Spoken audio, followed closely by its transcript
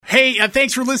Hey,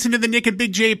 thanks for listening to the Nick and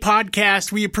Big J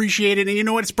podcast. We appreciate it. And you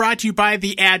know what? It's brought to you by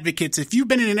The Advocates. If you've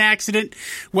been in an accident,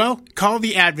 well, call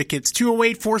The Advocates.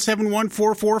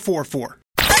 208-471-4444.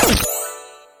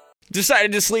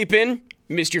 Decided to sleep in?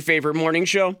 Missed your favorite morning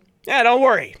show? Don't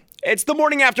worry. It's the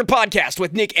Morning After podcast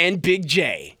with Nick and Big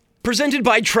J. Presented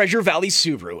by Treasure Valley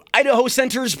Subaru, Idaho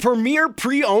Center's premier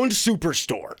pre-owned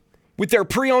superstore. With their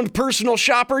pre-owned personal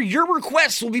shopper, your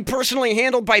requests will be personally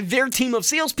handled by their team of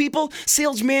salespeople,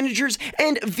 sales managers,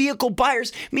 and vehicle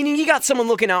buyers, meaning you got someone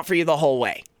looking out for you the whole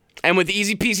way. And with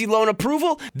easy peasy loan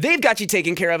approval, they've got you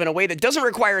taken care of in a way that doesn't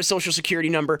require a social security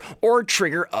number or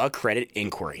trigger a credit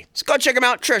inquiry. So go check them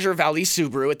out, Treasure Valley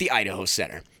Subaru at the Idaho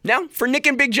Center. Now, for Nick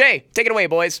and Big J, take it away,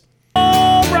 boys.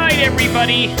 All right,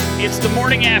 everybody. It's the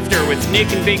Morning After with Nick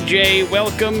and Big J.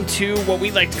 Welcome to what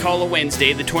we like to call a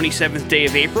Wednesday, the 27th day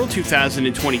of April,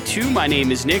 2022. My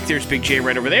name is Nick. There's Big J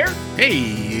right over there.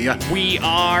 Hey. We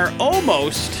are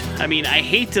almost, I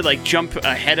hate to jump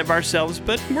ahead of ourselves,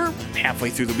 but we're halfway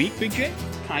through the week, Big J.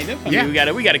 Kind of. We got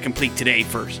to complete today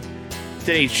first.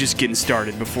 Today's just getting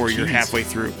started before you're halfway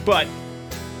through. But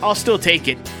I'll still take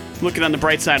it. Looking on the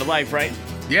bright side of life, right?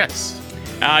 Yes.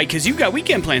 Because you got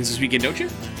weekend plans this weekend, don't you?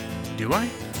 Do I?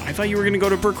 I thought you were going to go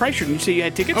to Bert Kreischer. Didn't you say you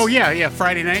had tickets? Oh, yeah.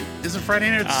 Friday night. Is it Friday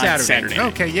night or Saturday? Saturday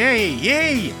night. Okay,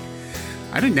 yay.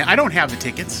 I don't have the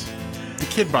tickets. The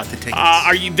kid bought the tickets.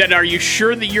 Are you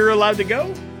sure that you're allowed to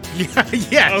go? Yeah,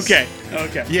 yes. Okay.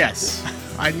 Yes.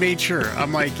 I made sure.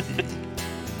 I'm like,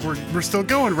 we're still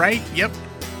going, right? Yep.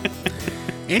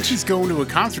 And she's going to a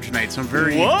concert tonight, so I'm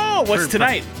very... Whoa, what's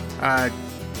tonight?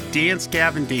 Dance,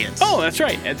 Gavin, Dance. Oh, that's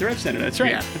right, at the Rep Center. That's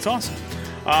right. Yeah. That's awesome.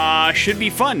 Should be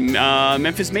fun.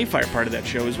 Memphis Mayfire part of that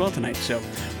show as well tonight. So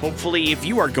hopefully if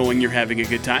you are going, you're having a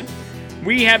good time.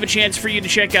 We have a chance for you to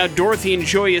check out Dorothy and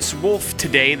Joyous Wolf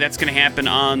today. That's going to happen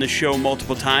on the show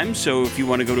multiple times. So if you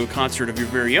want to go to a concert of your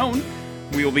very own,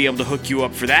 we will be able to hook you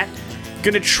up for that.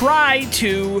 Going to try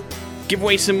to give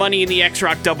away some money in the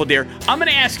X-Rock Double Dare. I'm going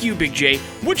to ask you, Big J,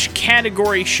 which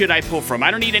category should I pull from?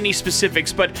 I don't need any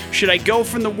specifics, but should I go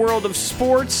from the world of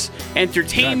sports,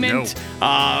 entertainment,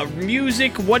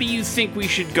 music? What do you think we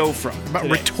should go from? About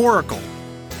rhetorical.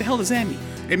 What the hell does that mean?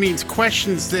 It means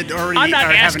questions that already I'm not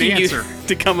have an asking answer. you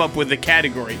to come up with a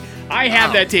category. I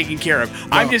have that taken care of. Well,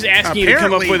 I'm just asking you to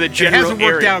come up with a general area. It hasn't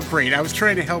worked out great. I was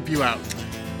trying to help you out.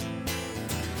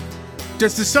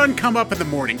 Does the sun come up in the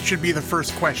morning? Should be the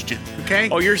first question, okay?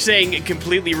 Oh, you're saying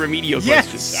completely remedial yes.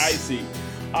 questions. I see.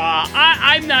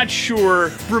 I'm not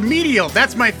sure. Remedial,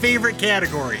 that's my favorite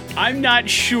category. I'm not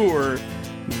sure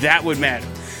that would matter.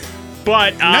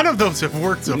 But none of those have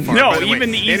worked so far. No, by the even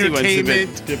way. the easy ones have been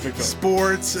Entertainment, difficult.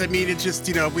 Sports, it's just,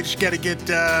 we just got to get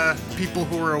people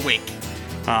who are awake.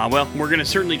 Well, we're going to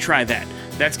certainly try that.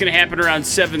 That's going to happen around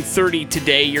 7:30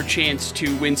 today. Your chance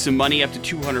to win some money up to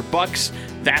 $200.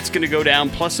 That's going to go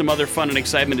down, plus some other fun and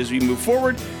excitement as we move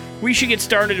forward. We should get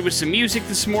started with some music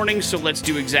this morning, so let's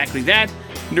do exactly that.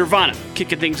 Nirvana,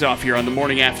 kicking things off here on the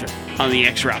Morning After on the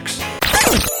X-Rocks.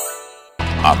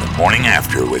 On the Morning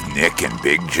After with Nick and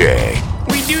Big J.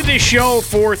 We do this show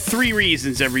for 3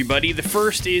 reasons, everybody. The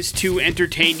first is to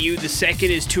entertain you, the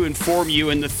second is to inform you,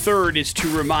 and the third is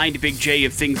to remind Big J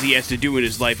of things he has to do in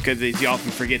his life because he often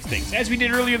forgets things, as we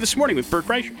did earlier this morning with Bert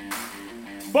Kreischer.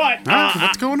 But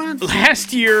what's going on?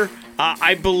 Last year,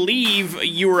 I believe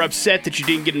you were upset that you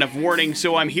didn't get enough warning,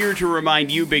 so I'm here to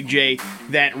remind you, Big J,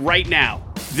 that right now,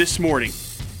 this morning,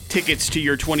 tickets to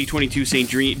your 2022 St.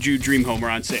 Jude Dream Home are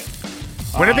on sale.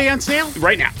 When are they on sale?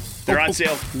 Right now. They're on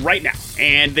sale right now.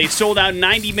 And they sold out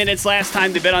 90 minutes last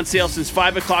time. They've been on sale since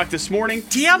 5 o'clock this morning.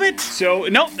 Damn it! So,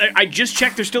 no, I just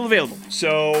checked. They're still available.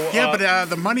 So yeah, but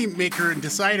the money maker and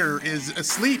decider is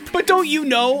asleep. But don't you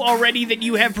know already that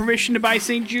you have permission to buy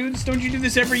St. Jude's? Don't you do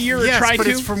this every year or yes, try to? Yes, but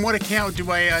it's from what account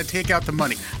do I take out the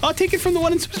money? I'll take it from the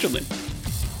one in Switzerland.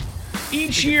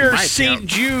 Each year, St.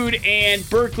 Jude and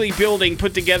Berkeley Building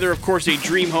put together, of course, a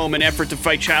dream home, an effort to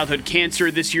fight childhood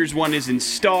cancer. This year's one is in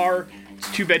Star. It's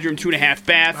 2-bedroom, 2.5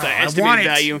 bath. Estimated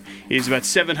value is about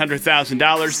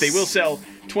 $700,000. They will sell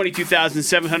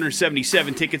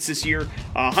 22,777 tickets this year,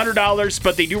 $100,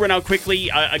 but they do run out quickly.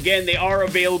 Again, they are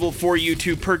available for you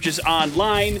to purchase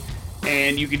online.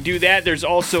 And you can do that. There's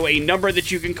also a number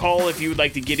that you can call if you would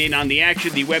like to get in on the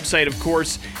action. The website, of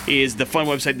course, is the fun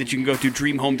website that you can go to,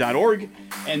 dreamhome.org.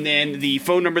 And then the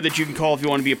phone number that you can call if you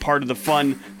want to be a part of the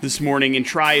fun this morning and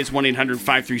try is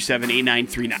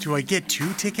 1-800-537-8939. Do I get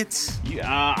 2 tickets?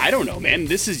 I don't know, man.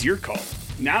 This is your call.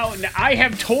 Now, I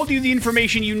have told you the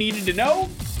information you needed to know.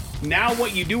 Now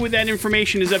what you do with that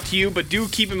information is up to you, but do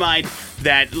keep in mind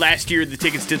that last year the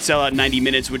tickets did sell out in 90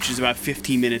 minutes, which is about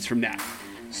 15 minutes from now.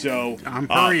 So I'm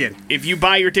hurrying. If you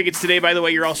buy your tickets today, by the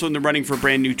way, you're also in the running for a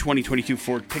brand new 2022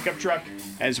 Ford pickup truck,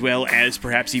 as well as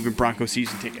perhaps even Bronco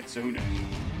season tickets. So who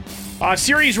knows?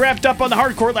 Series wrapped up on the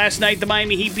hard court last night. The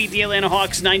Miami Heat beat the Atlanta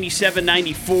Hawks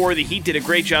 97-94. The Heat did a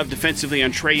great job defensively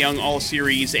on Trae Young all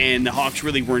series, and the Hawks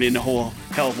really weren't in a whole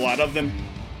hell of a lot of them.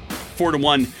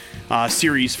 4-1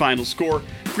 series final score.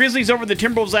 Grizzlies over the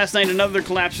Timberwolves last night. Another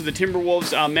collapse for the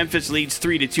Timberwolves. Memphis leads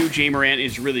 3-2. Ja Morant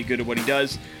is really good at what he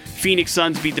does. Phoenix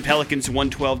Suns beat the Pelicans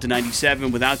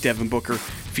 112-97 without Devin Booker.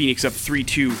 Phoenix up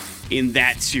 3-2 in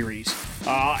that series.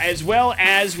 As well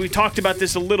as, we talked about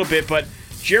this a little bit, but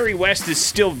Jerry West is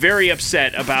still very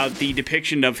upset about the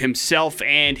depiction of himself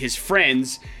and his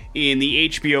friends in the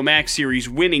HBO Max series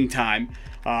Winning Time.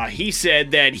 He said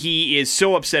that he is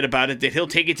so upset about it that he'll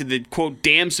take it to the, quote,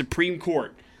 damn Supreme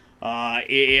Court.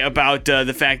 About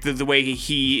the fact that the way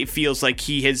he feels like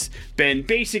he has been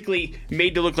basically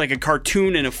made to look like a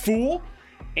cartoon and a fool,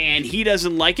 and he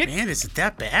doesn't like it. Man, is it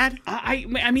that bad?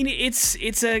 I mean, it's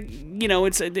a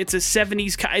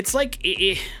 70s. It's like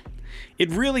it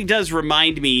really does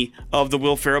remind me of the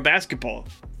Will Ferrell basketball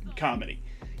comedy.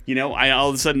 All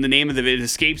of a sudden the name of it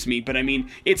escapes me, but I mean,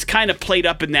 it's kind of played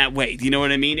up in that way. Do you know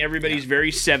what I mean? Everybody's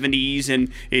very 70s, and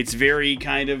it's very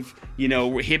kind of,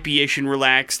 hippie-ish and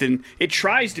relaxed, and it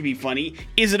tries to be funny.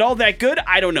 Is it all that good?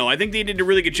 I don't know. I think they did a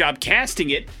really good job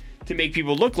casting it to make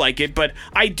people look like it, but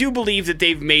I do believe that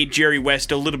they've made Jerry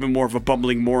West a little bit more of a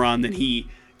bumbling moron than he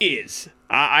is.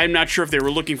 I'm not sure if they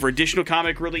were looking for additional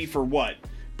comic relief or what,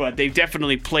 but they've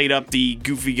definitely played up the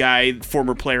goofy guy,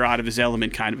 former player out of his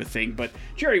element kind of a thing. But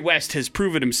Jerry West has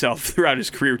proven himself throughout his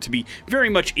career to be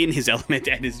very much in his element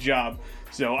at his job.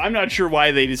 So I'm not sure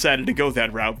why they decided to go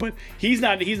that route, but he's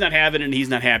not having it, and he's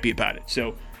not happy about it.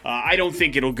 So I don't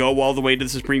think it'll go all the way to the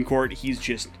Supreme Court. He's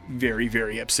just very,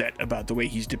 very upset about the way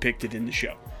he's depicted in the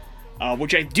show,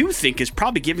 which I do think is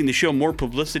probably giving the show more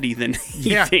publicity than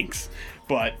he thinks.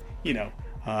 But,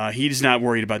 he's not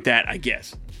worried about that, I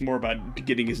guess. More about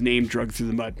getting his name dragged through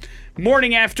the mud.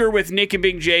 Morning After with Nick and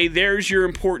Big J. There's your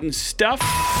important stuff.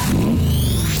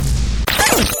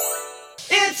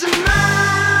 It's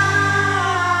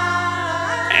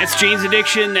That's Jane's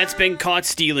Addiction. That's been caught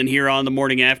stealing here on the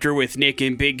Morning After with Nick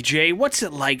and Big J. What's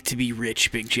it like to be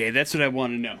rich, Big J? That's what I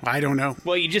want to know. I don't know.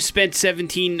 Well, you just spent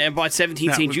bought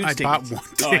 17 St. Jude's tickets. I bought one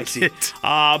ticket. I see.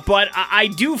 But I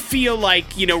do feel like,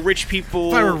 rich people...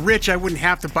 If I were rich, I wouldn't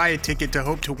have to buy a ticket to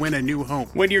hope to win a new home.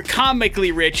 When you're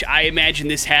comically rich, I imagine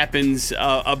this happens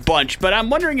a bunch. But I'm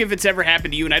wondering if it's ever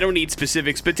happened to you, and I don't need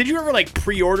specifics, but did you ever,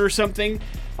 pre-order something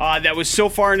that was so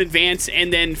far in advance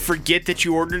and then forget that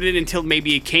you ordered it until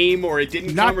maybe it came or it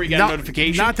didn't come or you got a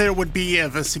notification? Not that it would be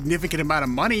of a significant amount of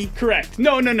money. Correct.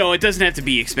 No. It doesn't have to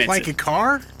be expensive. Like a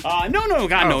car? No,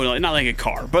 not like a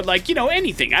car. But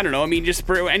anything. I don't know. I mean, just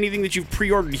anything that you've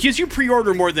pre-ordered. Because you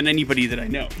pre-order more than anybody that I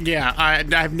know. Yeah,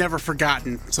 I've never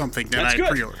forgotten something that I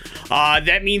pre-ordered.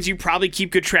 That means you probably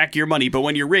keep good track of your money. But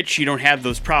when you're rich, you don't have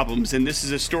those problems. And this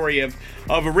is a story of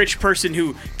a rich person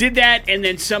who did that and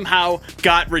then somehow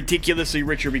got ridiculously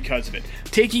richer because of it.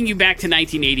 Taking you back to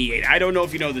 1988. I don't know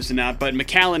if you know this or not, but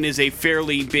Macallan is a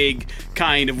fairly big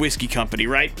kind of whiskey company,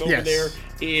 right? Over there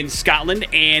in Scotland,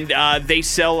 and they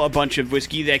sell a bunch of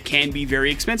whiskey that can be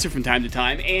very expensive from time to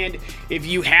time. And if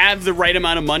you have the right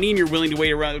amount of money and you're willing to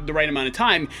wait around the right amount of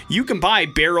time, you can buy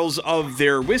barrels of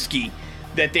their whiskey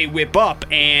that they whip up,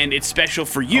 and it's special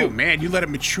for you. Oh, man, you let it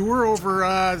mature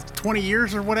over 20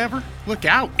 years or whatever? Look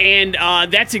out. And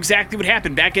that's exactly what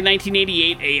happened. Back in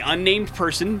 1988, a unnamed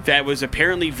person that was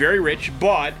apparently very rich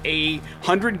bought a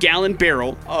 100-gallon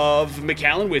barrel of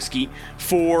Macallan whiskey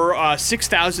for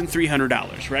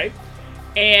 $6,300, right?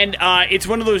 And it's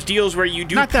one of those deals where you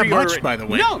do not that pre-order much, it. by the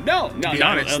way. No, to be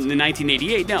honest. In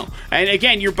 1988, no. And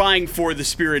again, you're buying for the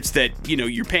spirits that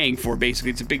you're paying for.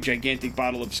 Basically, it's a big, gigantic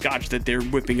bottle of scotch that they're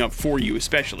whipping up for you,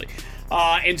 especially.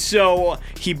 And so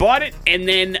he bought it, and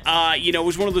then it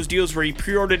was one of those deals where he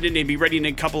pre-ordered it and it'd be ready in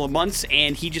a couple of months,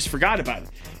 and he just forgot about it.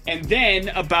 And then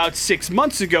about 6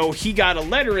 months ago, he got a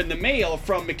letter in the mail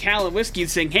from Macallan Whiskey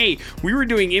saying, hey, we were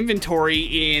doing inventory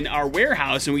in our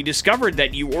warehouse, and we discovered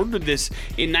that you ordered this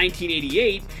in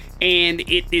 1988, and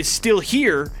it is still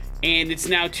here, and it's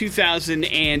now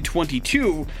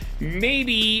 2022.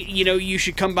 Maybe, you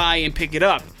should come by and pick it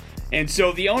up. And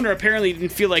so the owner apparently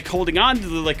didn't feel like holding on to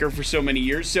the liquor for so many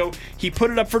years, so he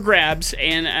put it up for grabs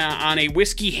and on a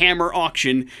Whiskey Hammer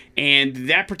auction, and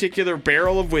that particular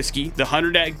barrel of whiskey, the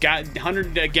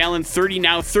 100-gallon,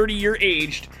 30-year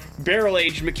aged,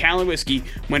 barrel-aged Macallan whiskey,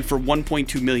 went for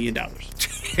 $1.2 million.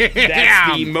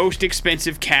 That's the most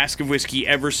expensive cask of whiskey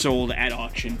ever sold at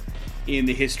auction in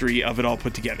the history of it all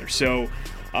put together. So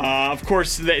Of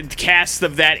course, the casts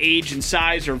of that age and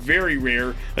size are very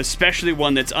rare, especially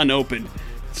one that's unopened.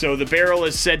 So the barrel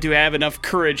is said to have enough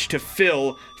courage to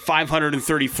fill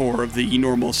 534 of the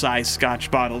normal size Scotch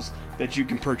bottles that you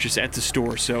can purchase at the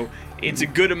store. So it's a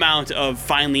good amount of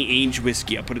finely aged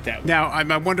whiskey, I'll put it that way. Now,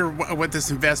 I wonder what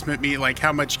this investment means. Like,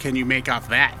 how much can you make off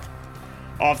that?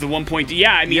 Off the 1 point,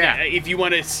 if you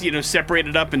want to, separate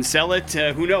it up and sell it,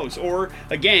 who knows? Or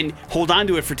again, hold on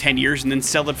to it for 10 years and then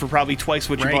sell it for probably twice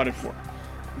what you bought it for.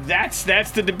 That's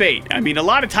the debate. I mean, a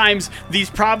lot of times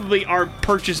these probably aren't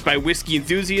purchased by whiskey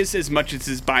enthusiasts as much as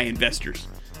is by investors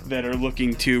that are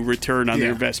looking to return on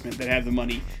their investment, that have the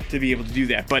money to be able to do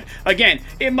that. But again,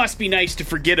 it must be nice to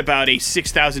forget about a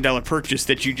 $6,000 purchase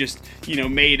that you just,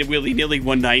 made willy-nilly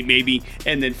one night maybe,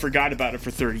 and then forgot about it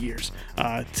for 30 years.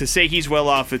 To say he's well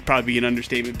off would probably be an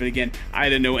understatement, but again, I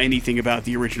don't know anything about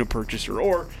the original purchaser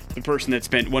or the person that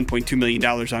spent $1.2 million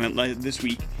on it this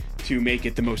week to make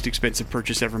it the most expensive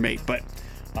purchase ever made. But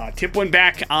tip one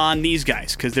back on these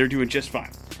guys, because they're doing just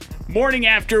fine. Morning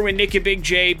After with Nick and Big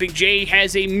J. Big J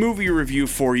has a movie review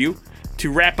for you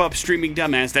to wrap up Streaming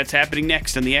Dumbass. That's happening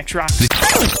next on the X-Rocks.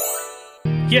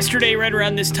 Yesterday, right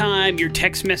around this time, your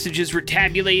text messages were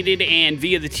tabulated, and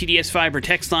via the TDS Fiber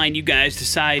text line, you guys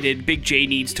decided Big J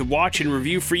needs to watch and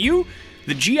review for you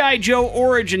the G.I. Joe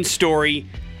origin story,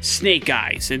 Snake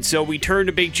Eyes. And so we turned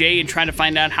to Big J and tried to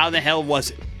find out how the hell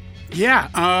was it. Yeah,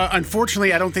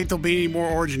 unfortunately, I don't think there'll be any more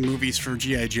origin movies for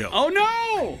G.I. Joe. Oh,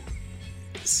 no!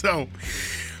 So,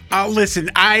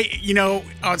 listen, I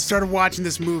started watching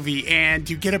this movie, and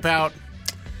you get about,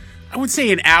 I would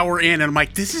say, an hour in, and I'm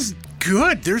like, this is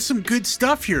good. There's some good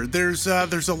stuff here. There's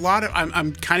a lot of,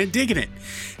 I'm kind of digging it.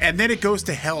 And then it goes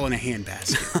to hell in a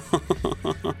handbasket.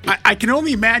 I can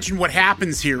only imagine what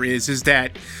happens here is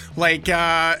that, like,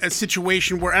 a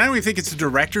situation where, I don't even think it's the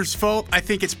director's fault. I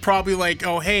think it's probably like,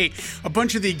 oh, hey, a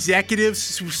bunch of the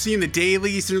executives who see in the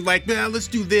dailies, they're like, let's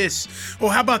do this. Oh,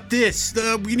 how about this?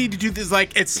 We need to do this.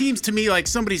 Like, it seems to me like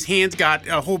somebody's hands got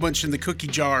a whole bunch in the cookie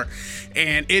jar,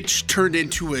 and it turned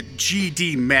into a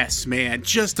GD mess, man.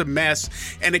 Just a mess.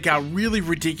 And it got really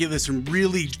ridiculous and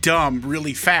really dumb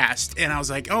really fast. And I was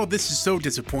like, oh, this is so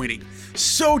disappointing.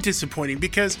 So disappointing,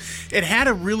 because it had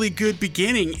a really good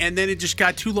beginning, and then it just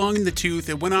got too long in the tooth.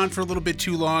 It went on for a little bit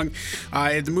too long.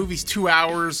 The movie's 2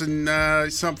 hours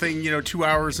and something, 2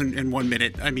 hours and 1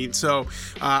 minute. I mean, so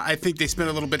I think they spent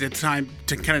a little bit of time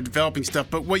to kind of developing stuff.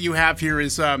 But what you have here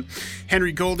is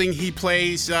Henry Golding. He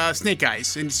plays Snake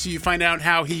Eyes, and so you find out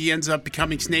how he ends up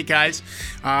becoming Snake Eyes,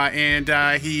 and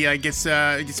he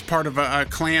gets part of a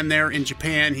clan there in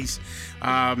Japan. He's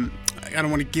I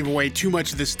don't want to give away too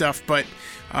much of this stuff, but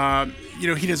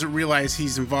he doesn't realize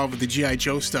he's involved with the G.I.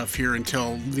 Joe stuff here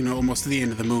until almost the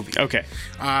end of the movie. Okay.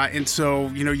 And so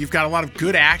you've got a lot of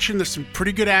good action. There's some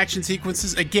pretty good action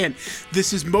sequences. Again,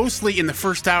 this is mostly in the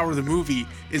first hour of the movie.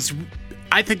 Is,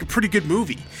 I think, a pretty good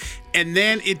movie. And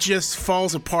then it just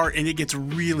falls apart and it gets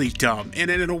really dumb. And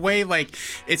in a way, like,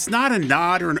 it's not a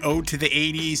nod or an ode to the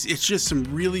 80s. It's just some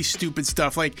really stupid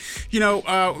stuff. Like,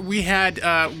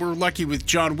 we're lucky with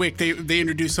John Wick. They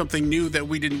introduced something new that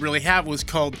we didn't really have. It was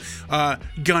called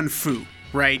Gun Fu,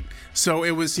 right? So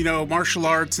it was, martial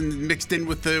arts and mixed in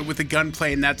with the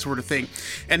gunplay and that sort of thing.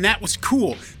 And that was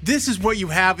cool. This is what you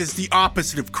have is the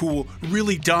opposite of cool,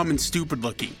 really dumb and stupid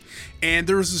looking. And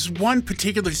there was this one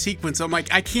particular sequence. I'm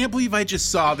like, I can't believe I just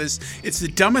saw this. It's the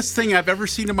dumbest thing I've ever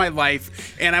seen in my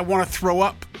life, and I want to throw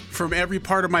up from every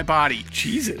part of my body.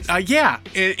 Jesus. Yeah,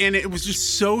 and it was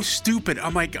just so stupid.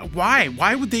 I'm like, why?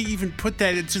 Why would they even put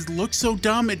that? It just looks so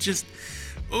dumb. It just,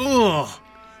 ugh.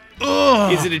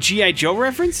 Is it a G.I. Joe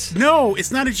reference? No,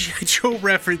 it's not a G.I. Joe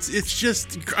reference. It's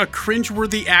just a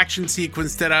cringeworthy action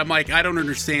sequence that I'm like, I don't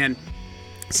understand.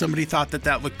 Somebody thought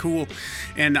that looked cool,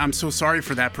 and I'm so sorry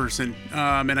for that person,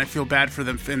 and I feel bad for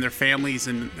them and their families,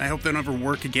 and I hope they don't ever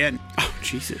work again. Oh,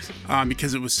 Jesus.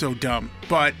 Because it was so dumb.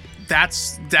 But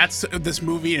that's this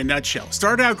movie in a nutshell.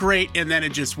 Started out great, and then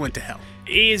it just went to hell.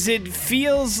 Is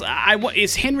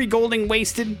Henry Golding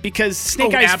wasted? Because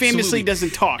Snake Eyes famously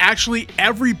doesn't talk. Actually,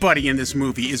 everybody in this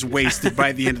movie is wasted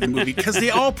by the end of the movie because they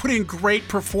all put in great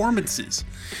performances.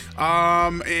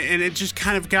 And it just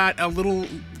kind of got a little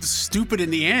stupid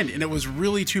in the end, and it was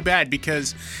really too bad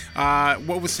because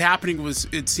what was happening was,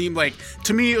 it seemed like,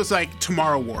 to me, it was like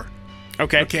Tomorrow War.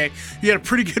 Okay. You had a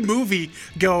pretty good movie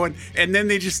going, and then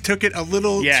they just took it a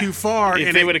little too far.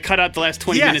 If they would have cut out the last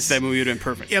 20 minutes, that movie would have been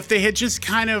perfect. If they had just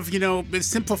kind of,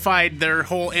 simplified their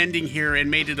whole ending here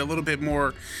and made it a little bit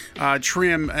more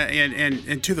trim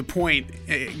and to the point,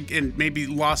 and maybe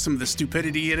lost some of the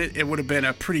stupidity in it, it would have been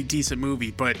a pretty decent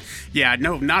movie. But, yeah,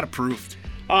 no, not approved.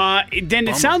 Then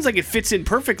it sounds like it fits in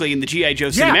perfectly in the G.I. Joe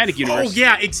cinematic universe. Oh,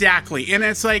 yeah, exactly. And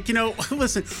it's like,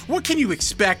 listen, what can you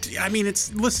expect? I mean,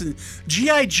 listen,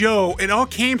 G.I. Joe, it all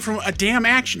came from a damn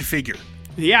action figure.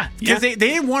 Yeah. Because they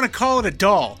didn't want to call it a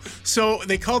doll, so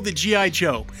they called it G.I.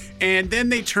 Joe. And then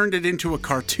they turned it into a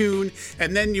cartoon,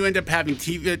 and then you end up having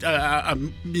TV,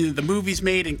 the movies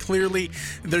made, and clearly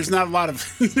there's not a lot of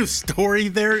story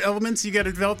there, elements. You got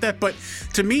to develop that. But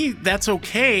to me, that's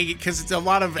okay, because a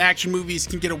lot of action movies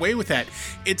can get away with that.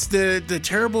 It's the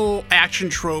terrible action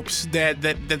tropes that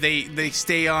they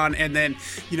stay on, and then,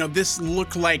 this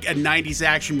looked like a 90s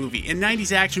action movie. And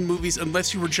 90s action movies,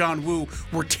 unless you were John Woo,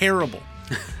 were terrible.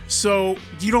 So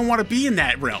you don't want to be in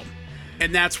that realm.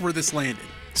 And that's where this landed.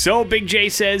 So Big J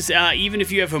says, even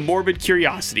if you have a morbid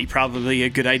curiosity, probably a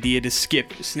good idea to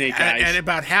skip Snake Eyes. And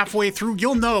about halfway through,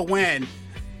 you'll know when.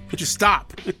 Just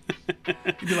stop.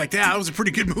 You'd be like, that was a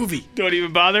pretty good movie. Don't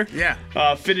even bother? Yeah.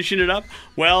 Finishing it up?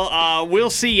 Well, we'll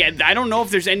see. I don't know if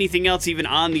there's anything else even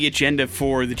on the agenda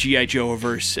for the G.I.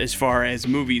 Joe-verse as far as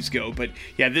movies go. But,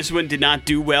 yeah, this one did not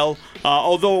do well.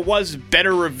 Although it was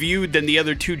better reviewed than the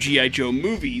other two G.I. Joe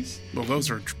movies. Well, those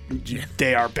are... Yeah.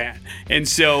 They are bad. And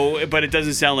so, but it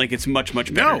doesn't sound like it's much,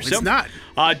 much better. No, it's not.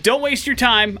 Don't waste your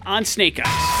time on Snake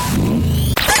Eyes.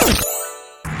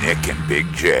 Nick and Big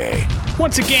J.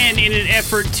 Once again, in an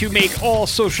effort to make all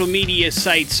social media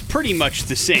sites pretty much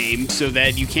the same so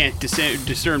that you can't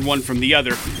discern one from the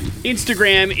other,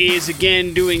 Instagram is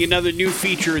again doing another new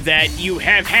feature that you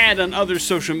have had on other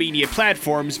social media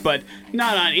platforms, but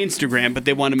not on Instagram, but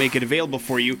they want to make it available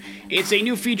for you. It's a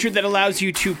new feature that allows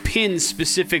you to pin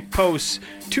specific posts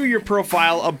to your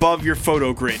profile above your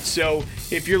photo grid. So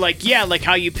if you're like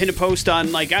how you pin a post on,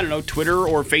 Twitter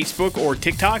or Facebook or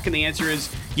TikTok, and the answer is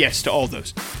yes to all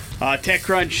those.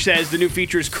 TechCrunch says the new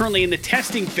feature is currently in the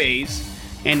testing phase,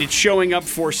 and it's showing up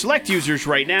for select users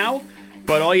right now,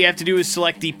 but all you have to do is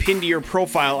select the pin to your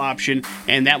profile option,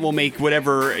 and that will make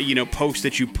whatever, post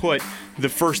that you put the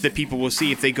first that people will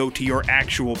see if they go to your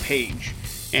actual page,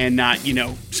 and not,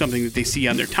 something that they see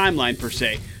on their timeline per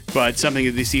se, but something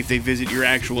that they see if they visit your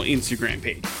actual Instagram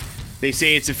page. They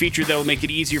say it's a feature that will make it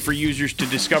easier for users to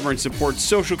discover and support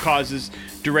social causes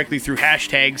directly through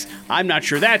hashtags. I'm not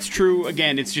sure that's true.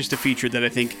 Again, it's just a feature that I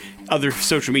think other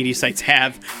social media sites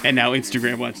have, and now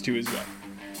Instagram wants to as well.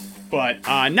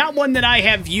 But not one that I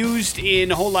have used in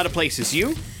a whole lot of places.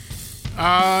 You?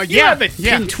 Yeah. You have a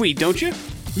pinned tweet, don't you?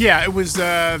 Yeah, it was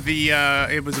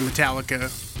it was a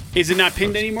Metallica. Is it not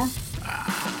pinned anymore?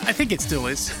 I think it still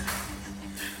is.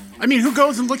 I mean, who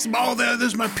goes and looks at,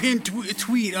 there's my pinned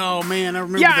tweet. Oh, man, I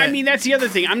remember that. Yeah, I mean, that's the other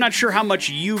thing. I'm not sure how much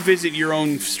you visit your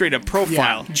own straight-up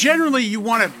profile. Yeah. Generally, you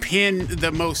want to pin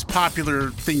the most popular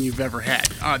thing you've ever had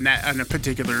on a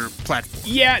particular platform.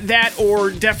 Yeah, that, or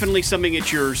definitely something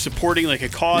that you're supporting, like a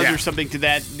cause or something to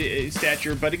that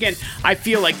stature. But again, I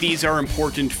feel like these are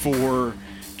important for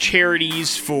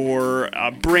charities, for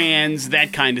brands,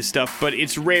 that kind of stuff. But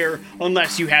it's rare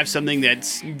unless you have something that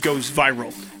goes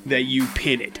viral that you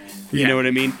pin it. You know what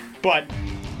I mean? But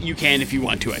you can if you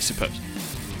want to, I suppose.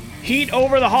 Heat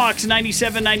over the Hawks,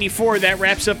 97-94. That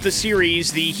wraps up the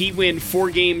series. The Heat win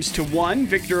 4-1.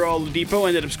 Victor Oladipo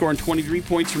ended up scoring 23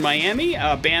 points for Miami.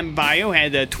 Bam Bayo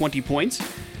had 20 points.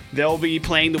 They'll be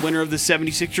playing the winner of the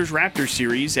 76ers Raptors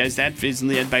series, as that is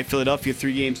led by Philadelphia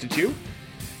 3-2.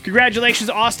 Congratulations,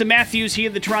 Austin Matthews. He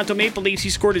of the Toronto Maple Leafs.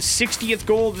 He scored his 60th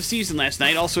goal of the season last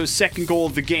night, also his second goal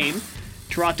of the game.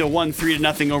 Toronto won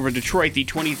 3-0 over Detroit. The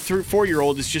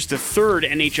 24-year-old is just the third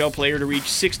NHL player to reach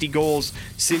 60 goals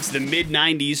since the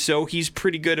mid-90s, so he's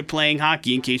pretty good at playing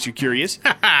hockey, in case you're curious.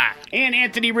 And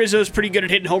Anthony Rizzo's pretty good at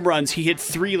hitting home runs. He hit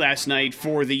 3 last night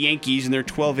for the Yankees in their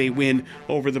 12-8 win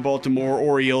over the Baltimore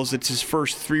Orioles. It's his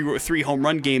first three home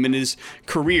run game in his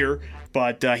career,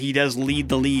 but he does lead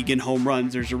the league in home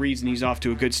runs. There's a reason he's off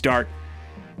to a good start.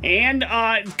 And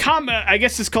I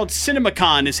guess it's called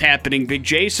CinemaCon is happening, Big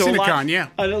J. So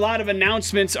CinemaCon, a lot of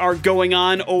announcements are going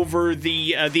on over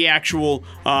the actual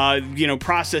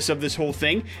process of this whole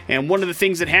thing. And one of the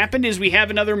things that happened is we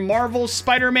have another Marvel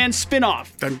Spider-Man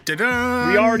spinoff. Dun, dun,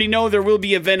 dun. We already know there will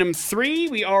be a Venom 3.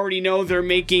 We already know they're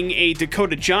making a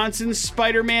Dakota Johnson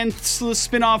Spider-Man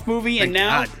spinoff movie, and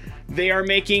now they are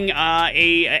making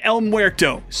a El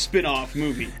Muerto spin-off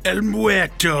movie. El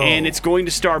Muerto. And it's going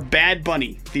to star Bad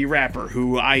Bunny, the rapper,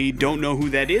 who I don't know who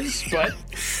that is, but...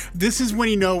 This is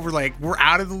when we're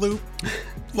out of the loop.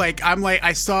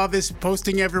 I saw this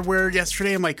posting everywhere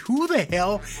yesterday. I'm like, who the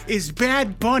hell is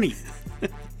Bad Bunny?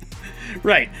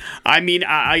 Right. I mean,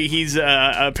 he's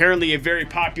apparently a very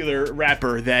popular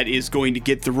rapper that is going to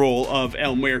get the role of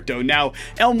El Muerto. Now,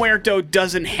 El Muerto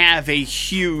doesn't have a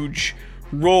huge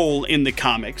role in the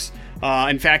comics.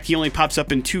 In fact, he only pops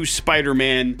up in 2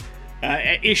 Spider-Man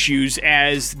issues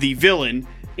as the villain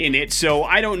in it, so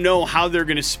I don't know how they're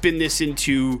going to spin this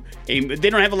into they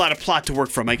don't have a lot of plot to work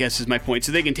from, I guess is my point,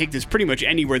 so they can take this pretty much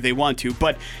anywhere they want to,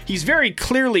 but he's very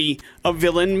clearly a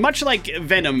villain, much like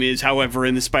Venom is, however,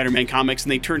 in the Spider-Man comics,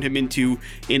 and they turned him into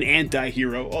an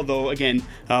anti-hero, although, again,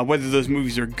 whether those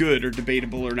movies are good or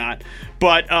debatable or not,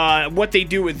 but what they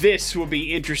do with this will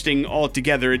be interesting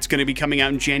altogether. It's going to be coming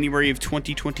out in January of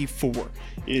 2024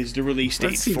 is the release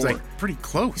date. That seems like pretty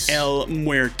close. El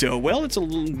Muerto. Well, it's a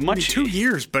much 2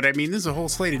 years, but I mean, there's a whole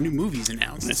slate of new movies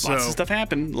announced. Lots of stuff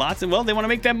happened. Well, they want to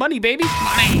make that money, baby.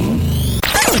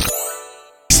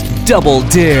 Double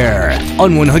Dare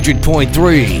on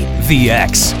 100.3 The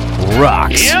X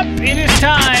Rocks. Yep, it is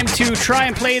time to try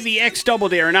and play the X Double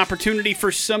Dare, an opportunity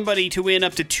for somebody to win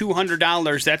up to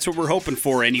 $200. That's what we're hoping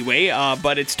for anyway,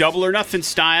 but it's double or nothing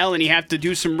style, and you have to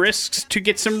do some risks to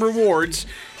get some rewards.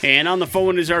 And on the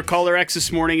phone is our caller X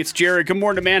this morning. It's Jared. Good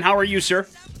morning, man. How are you, sir?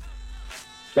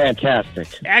 Fantastic.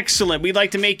 Excellent. We'd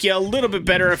like to make you a little bit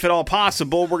better if at all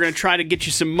possible. We're going to try to get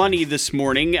you some money this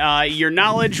morning. Your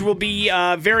knowledge will be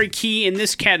very key in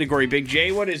this category, Big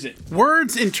J. What is it?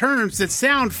 Words and terms that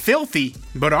sound filthy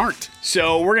but aren't.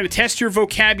 So we're going to test your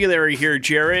vocabulary here,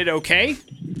 Jared, okay?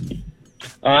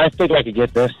 I think I could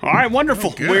get this. All right,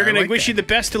 wonderful. Good. We're going to like wish that. you the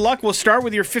best of luck. We'll start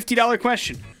with your $50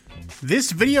 question.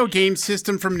 This video game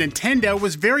system from Nintendo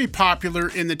was very popular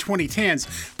in the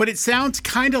 2010s, but it sounds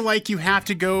kind of like you have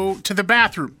to go to the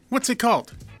bathroom. What's it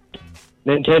called?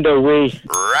 Nintendo Wii.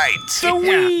 Right. The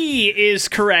Wii is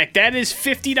correct. That is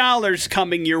 $50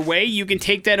 coming your way. You can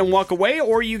take that and walk away,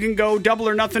 or you can go double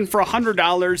or nothing for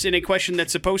 $100 in a question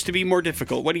that's supposed to be more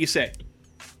difficult. What do you say?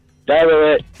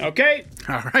 Double it. Okay.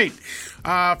 All right.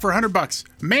 For $100,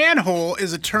 manhole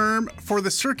is a term for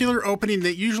the circular opening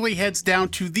that usually heads down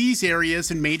to these areas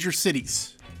in major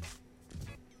cities.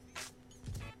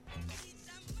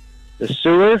 The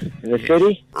sewer in the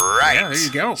city. Right. Yeah, there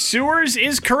you go. Sewers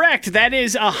is correct. That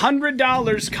is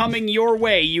 $100 coming your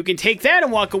way. You can take that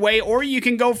and walk away, or you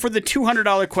can go for the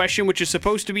 $200 question, which is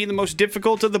supposed to be the most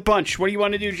difficult of the bunch. What do you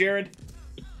want to do, Jared?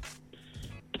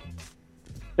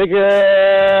 Go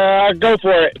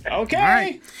for it. Okay. All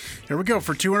right. Here we go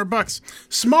for $200.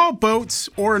 Small boats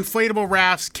or inflatable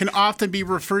rafts can often be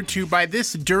referred to by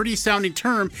this dirty-sounding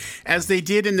term as they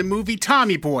did in the movie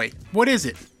Tommy Boy. What is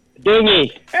it?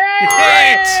 Dinghy.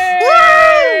 Hey! Woo!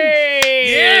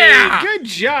 Yeah! Good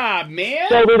job, man.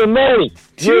 Show me the money.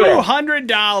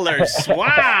 $200.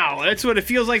 Wow, that's what it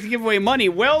feels like to give away money.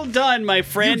 Well done, my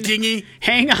friend. You dingy.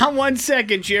 Hang on 1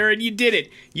 second, Jared. You did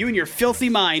it. You and your filthy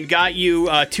mind got you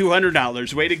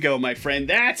 $200. Way to go, my friend.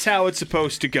 That's how it's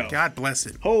supposed to go. God bless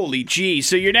it. Holy gee.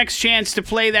 So your next chance to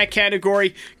play that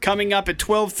category coming up at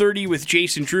 12:30 with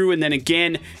Jason Drew, and then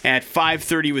again at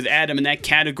 5:30 with Adam, and that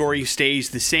category stays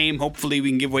the same. Hopefully we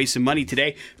can give away some money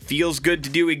today. Feels good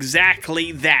to do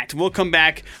exactly that. We'll come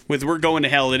back with We're Going to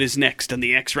Hell. It is next on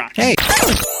the X Rocks. Hey.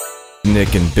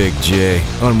 Nick and Big J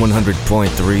on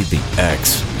 100.3 The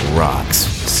X Rocks.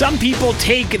 Some people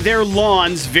take their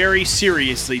lawns very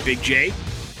seriously, Big J.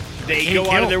 They go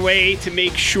out of their way to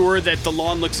make sure that the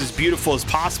lawn looks as beautiful as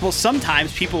possible.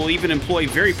 Sometimes people will even employ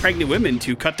very pregnant women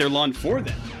to cut their lawn for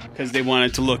them because they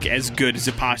want it to look as good as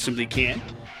it possibly can.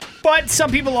 But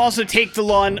some people also take the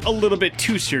lawn a little bit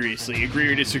too seriously.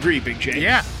 Agree or disagree, Big J?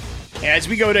 Yeah. As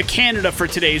we go to Canada for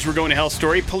today's We're Going to Hell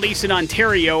story, police in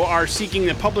Ontario are seeking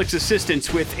the public's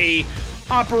assistance with a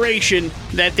operation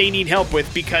that they need help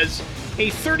with because a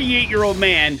 38-year-old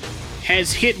man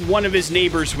has hit one of his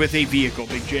neighbors with a vehicle,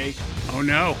 Big J. Oh,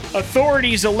 no.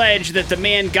 Authorities allege that the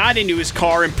man got into his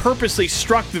car and purposely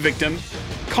struck the victim,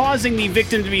 causing the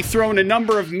victim to be thrown a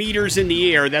number of meters in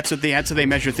the air. That's how they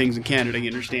measure things in Canada,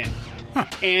 you understand.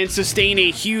 And sustain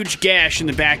a huge gash in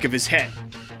the back of his head.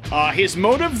 His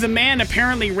motive, the man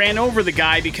apparently ran over the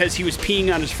guy because he was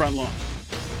peeing on his front lawn.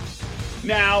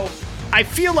 Now, I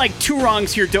feel like 2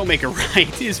 wrongs here don't make a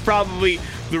right is probably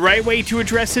the right way to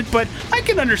address it, but I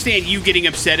can understand you getting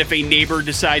upset if a neighbor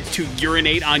decides to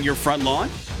urinate on your front lawn.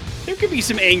 There could be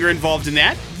some anger involved in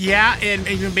that. Yeah, and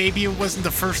maybe it wasn't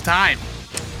the first time.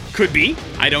 Could be.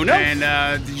 I don't know.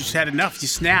 And you just had enough. You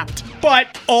snapped.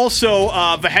 But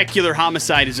also, vehicular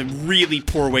homicide is a really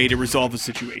poor way to resolve a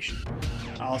situation.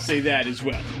 I'll say that as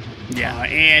well. Yeah.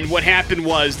 And what happened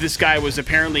was this guy was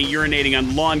apparently urinating on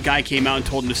the lawn. Guy came out and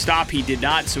told him to stop. He did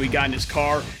not, so he got in his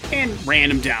car and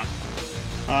ran him down.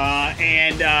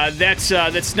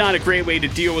 That's not a great way to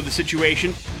deal with the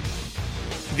situation.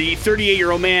 The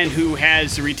 38-year-old man who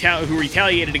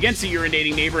retaliated against the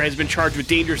urinating neighbor has been charged with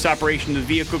dangerous operation of the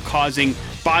vehicle causing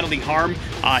bodily harm.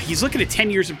 He's looking at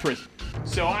 10 years in prison.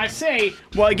 So I say,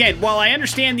 well, again, while I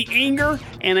understand the anger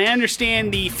and I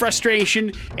understand the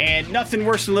frustration and nothing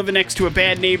worse than living next to a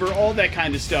bad neighbor, all that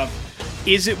kind of stuff,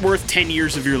 is it worth 10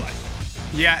 years of your life?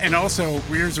 Yeah, and also,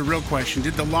 here's a real question.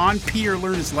 Did the lawn peer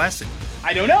learn his lesson?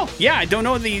 I don't know. Yeah, I don't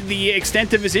know the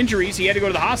extent of his injuries. He had to go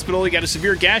to the hospital. He got a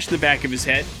severe gash in the back of his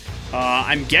head.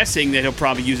 I'm guessing that he'll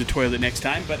probably use a toilet next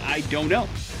time, but I don't know.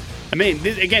 I mean,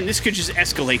 this could just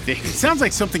escalate It things. sounds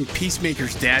like something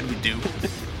Peacemaker's dad would do.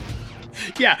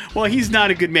 Yeah, well, he's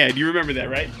not a good man. You remember that,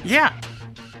 right? Yeah.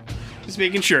 Just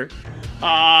making sure.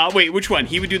 Wait, which one?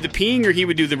 He would do the peeing or he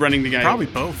would do the running the guy? Probably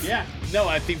both. Yeah. No,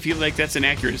 I feel like that's an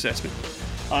accurate assessment.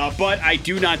 But I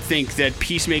do not think that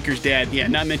Peacemaker's dad,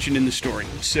 not mentioned in the story.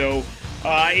 So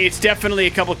it's definitely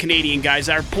a couple Canadian guys.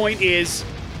 Our point is,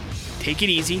 take it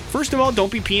easy. First of all,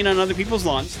 don't be peeing on other people's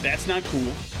lawns. That's not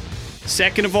cool.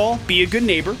 Second of all, be a good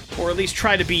neighbor, or at least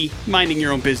try to be minding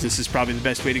your own business is probably the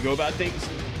best way to go about things.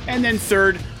 And then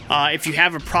third, if you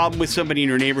have a problem with somebody in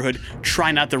your neighborhood,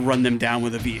 try not to run them down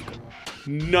with a vehicle.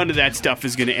 None of that stuff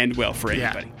is going to end well for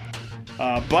anybody.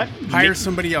 But hire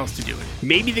somebody else to do it.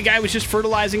 Maybe the guy was just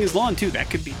fertilizing his lawn too.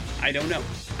 That could be. I don't know.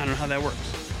 I don't know how that works.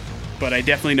 But I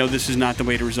definitely know this is not the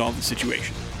way to resolve the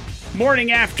situation.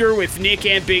 Morning After with Nick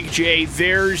and Big J.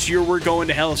 There's your We're Going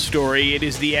to Hell story. It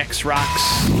is the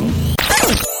X-Rocks.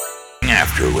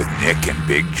 After with Nick and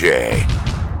Big J.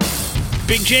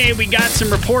 Big J, we got some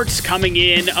reports coming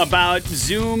in about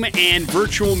Zoom and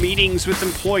virtual meetings with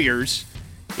employers.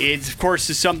 It, of course,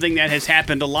 is something that has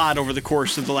happened a lot over the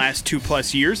course of the last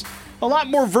 2+ years. A lot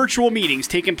more virtual meetings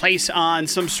taking place on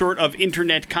some sort of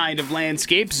internet kind of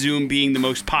landscape, Zoom being the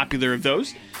most popular of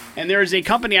those. And there is a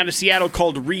company out of Seattle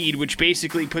called Reed, which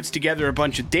basically puts together a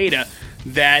bunch of data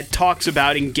that talks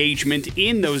about engagement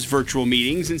in those virtual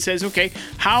meetings and says, okay,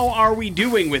 how are we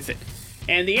doing with it?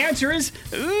 And the answer is,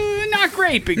 not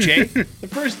great, Big J. The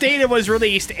first data was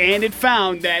released, and it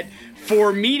found that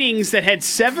for meetings that had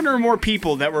 7 or more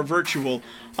people that were virtual,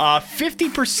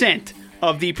 50%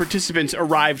 of the participants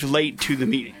arrived late to the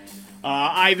meeting.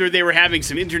 Either they were having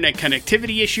some internet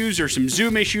connectivity issues or some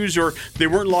Zoom issues, or they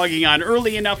weren't logging on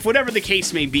early enough. Whatever the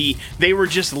case may be, they were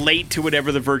just late to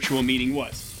whatever the virtual meeting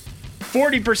was.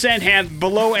 40% have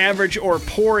below average or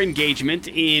poor engagement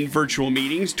in virtual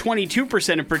meetings.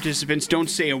 22% of participants don't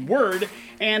say a word,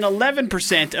 and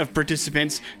 11% of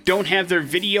participants don't have their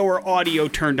video or audio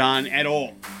turned on at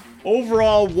all.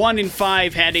 Overall, 1 in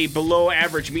 5 had a below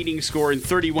average meeting score, and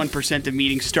 31% of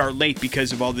meetings start late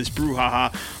because of all this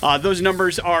brouhaha. Those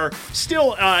numbers are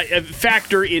still a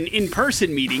factor in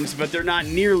in-person meetings, but they're not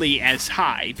nearly as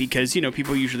high because,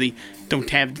 people usually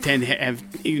tend to have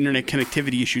internet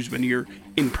connectivity issues when you're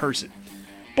in person.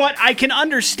 But I can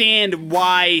understand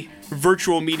why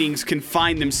virtual meetings can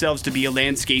find themselves to be a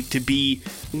landscape to be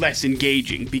less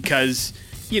engaging because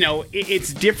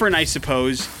it's different, I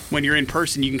suppose, when you're in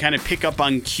person. You can kind of pick up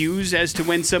on cues as to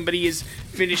when somebody is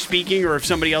finished speaking or if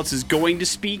somebody else is going to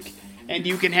speak, and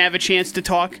you can have a chance to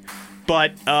talk.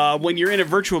 But when you're in a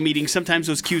virtual meeting, sometimes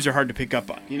those cues are hard to pick up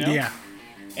on, Yeah.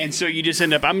 And so you just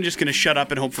end up, I'm just going to shut up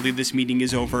and hopefully this meeting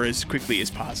is over as quickly as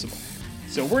possible.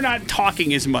 So we're not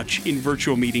talking as much in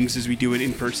virtual meetings as we do in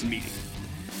in-person meetings.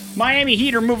 Miami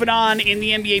Heat are moving on in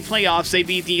the NBA playoffs. They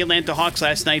beat the Atlanta Hawks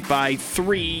last night by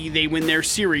 3. They win their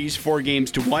series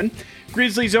 4-1.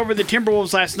 Grizzlies over the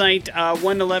Timberwolves last night,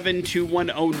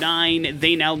 111-109.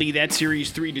 They now lead that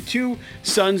series 3-2.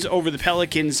 Suns over the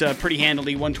Pelicans pretty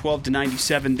handily,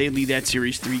 112-97. They lead that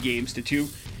series 3-2.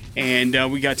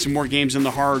 And we got some more games on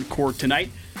the hard court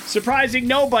tonight. Surprising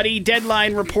nobody,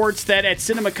 Deadline reports that at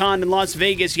CinemaCon in Las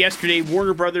Vegas yesterday,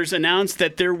 Warner Brothers announced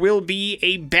that there will be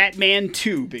a Batman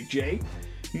 2, Big J.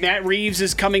 Matt Reeves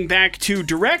is coming back to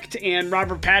direct, and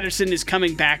Robert Pattinson is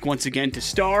coming back once again to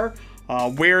star.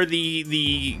 Where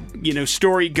the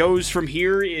story goes from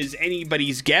here is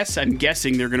anybody's guess. I'm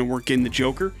guessing they're going to work in the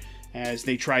Joker, as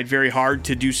they tried very hard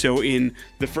to do so in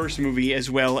the first movie, as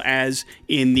well as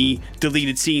in the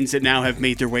deleted scenes that now have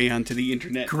made their way onto the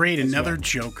internet. Great, another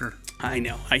Joker. I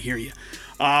know, I hear you.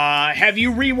 Have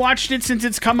you rewatched it since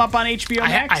it's come up on HBO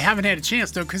Max? I haven't had a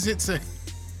chance, though, because it's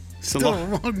still a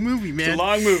long movie, man. It's a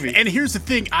long movie. And here's the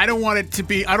thing, I don't want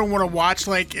to watch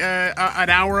like an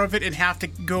hour of it and have to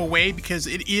go away, because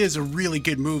it is a really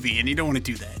good movie, and you don't want to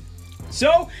do that.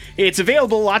 So, it's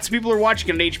available. Lots of people are watching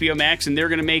it on HBO Max, and they're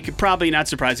going to make it, probably not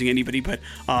surprising anybody, but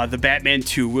the Batman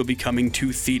 2 will be coming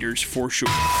to theaters for sure.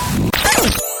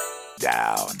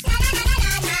 Down.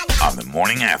 on the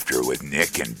Morning After with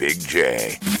Nick and Big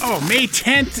J. Oh, May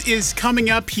 10th is coming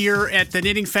up here at the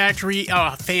Knitting Factory.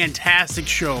 Oh, fantastic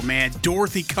show, man.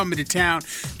 Dorothy coming to town.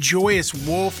 Joyous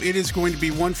Wolf. It is going to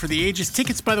be one for the ages.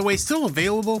 Tickets, by the way, still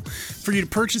available for you to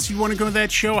purchase if you want to go to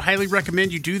that show. Highly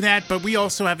recommend you do that. But we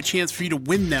also have a chance for you to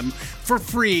win them for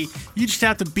free. You just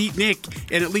have to beat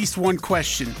Nick in at least one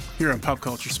question here on Pop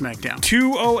Culture Smackdown.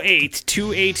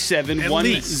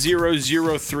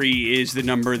 208-287-1003 is the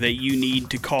number that you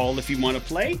need to call if you want to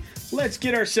play. Let's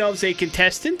get ourselves a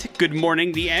contestant. Good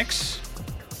morning, the X.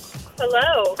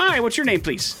 Hello. Hi, what's your name,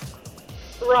 please?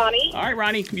 Ronnie. All right,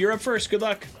 Ronnie, you're up first. Good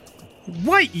luck.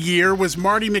 What year was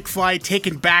Marty McFly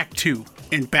taken back to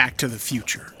in Back to the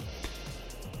Future?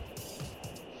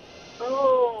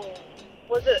 Oh,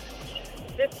 was it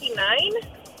 59?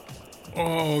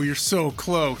 Oh, you're so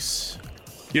close.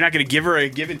 You're not going to give her a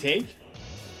give and take?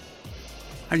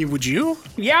 I mean, would you?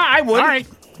 Yeah, I would. All right,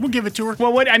 we'll give it to her.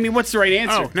 Well, what's the right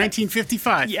answer? Oh,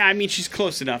 1955. Yeah, I mean, she's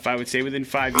close enough, I would say, within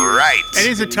 5 years. Right. It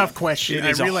is a tough question. It I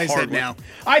is a realize hard that now. one.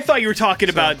 I thought you were talking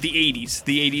about the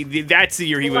 80s. That's the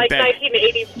year he went Like back.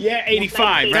 1980. Yeah,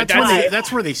 85, right?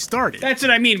 That's where they started. That's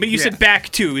what I mean, but you said back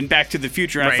to in Back to the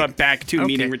Future. Right. I thought back to Okay.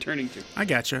 meaning returning to. I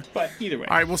gotcha. But either way.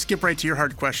 All right, we'll skip right to your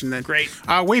hard question then. Great.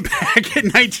 Way back in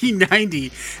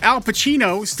 1990, Al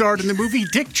Pacino starred in the movie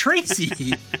Dick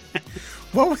Tracy.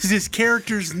 What was his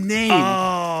character's name?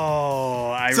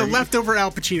 Oh, It's a leftover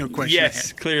Al Pacino question.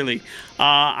 Yes, clearly.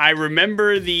 I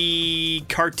remember the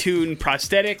cartoon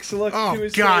prosthetics look to Oh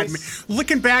his God! face.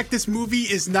 Looking back, this movie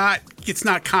is not—it's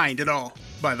not kind at all.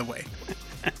 By the way.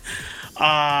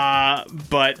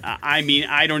 But I mean,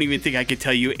 I don't even think I could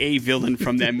tell you a villain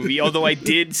from that movie, although I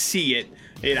did see it.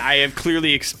 And I have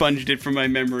clearly expunged it from my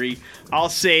memory. I'll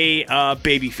say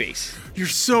Babyface. You're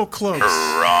so close.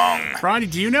 Wrong. Ronnie,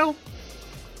 do you know?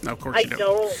 No, of course I you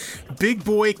don't. Big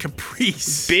Boy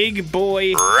Caprice. Big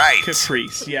Boy Right.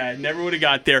 Caprice. Yeah, never would have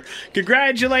got there.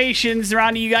 Congratulations,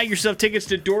 Ronnie. You got yourself tickets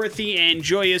to Dorothy and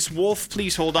Joyous Wolf.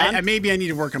 Please hold on. Maybe I need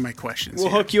to work on my questions. We'll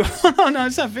here. hook you. No,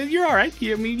 it's not. You're all right.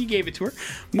 You gave it to her.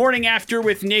 Morning After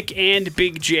with Nick and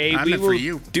Big J. I We meant will for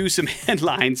you. do some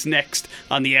headlines next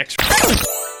on the X.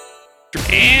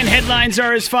 And headlines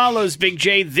are as follows, Big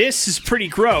J. This is pretty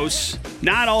gross.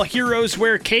 Not all heroes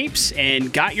wear capes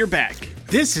and got your back.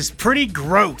 This is pretty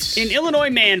gross. An Illinois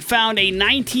man found a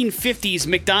 1950s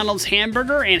McDonald's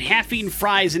hamburger and half-eaten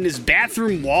fries in his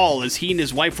bathroom wall as he and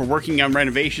his wife were working on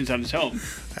renovations on his home.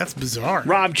 That's bizarre.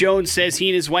 Rob Jones says he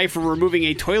and his wife were removing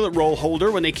a toilet roll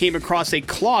holder when they came across a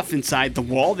cloth inside the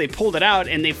wall. They pulled it out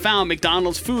and they found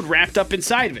McDonald's food wrapped up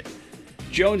inside of it.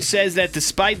 Jones says that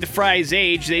despite the fries'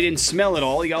 age, they didn't smell at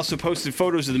all. He also posted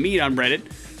photos of the meat on Reddit,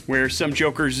 where some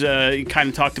jokers kind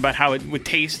of talked about how it would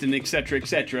taste and et cetera, et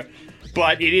cetera.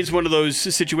 But it is one of those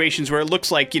situations where it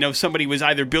looks like, somebody was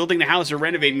either building the house or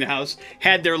renovating the house,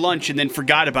 had their lunch, and then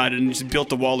forgot about it and just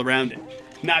built a wall around it.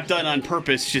 Not done on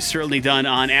purpose, just certainly done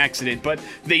on accident. But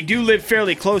they do live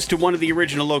fairly close to one of the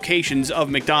original locations of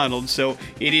McDonald's, so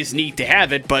it is neat to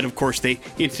have it. But, of course, they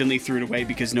instantly threw it away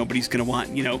because nobody's going to want,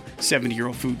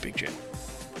 70-year-old food, Big Jim.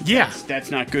 Yeah.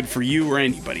 That's not good for you or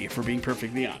anybody, if we're being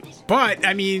perfectly honest. But,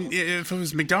 I mean, if it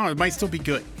was McDonald's, it might still be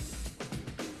good.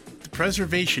 The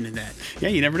preservation in that. Yeah,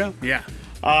 you never know. Yeah.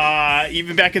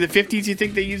 Even back in the 50s, you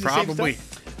think they used the Probably. same stuff?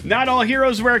 Not all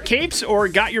heroes wear capes or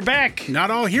got your back.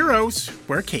 Not all heroes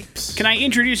wear capes. Can I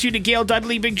introduce you to Gail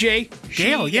Dudley, Big J?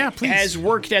 Gail, yeah, please. Has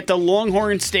worked at the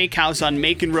Longhorn Steakhouse on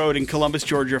Macon Road in Columbus,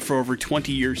 Georgia for over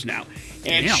 20 years now.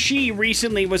 And Damn. she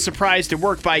recently was surprised at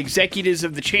work by executives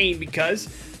of the chain because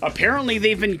apparently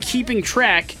they've been keeping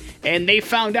track and they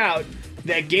found out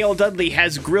that Gail Dudley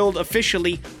has grilled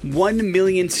officially 1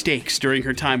 million steaks during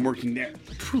her time working there.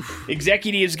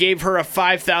 Executives gave her a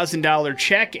 $5,000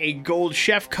 check, a gold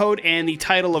chef coat, and the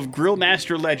title of Grill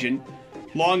Master Legend.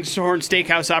 Longhorn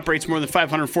Steakhouse operates more than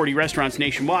 540 restaurants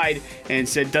nationwide and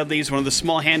said Dudley is one of the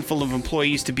small handful of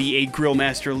employees to be a Grill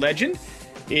Master Legend.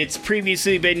 It's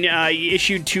previously been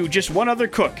issued to just one other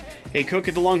cook, a cook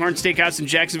at the Longhorn Steakhouse in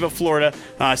Jacksonville, Florida,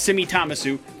 Simi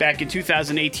Thomasu, back in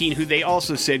 2018, who they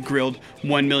also said grilled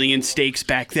 1 million steaks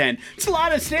back then. It's a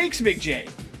lot of steaks, Big J.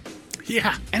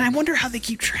 Yeah. And I wonder how they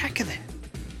keep track of that.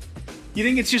 You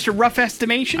think it's just a rough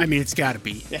estimation? I mean, it's got to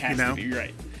be. It has to be, you're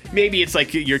right. Maybe it's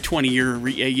like your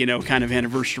 20-year, kind of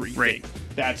anniversary Right. thing.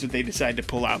 That's what they decide to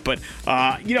pull out. But,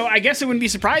 I guess it wouldn't be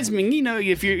surprising,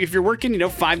 if you're working,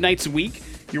 5 nights a week,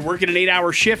 you're working an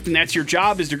 8-hour shift, and that's your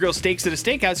job is to grill steaks at a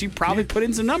steakhouse, you probably put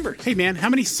in some numbers. Hey, man, how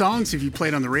many songs have you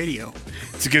played on the radio?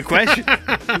 It's a good question.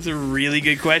 It's a really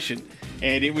good question.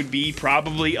 and it would be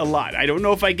probably a lot. I don't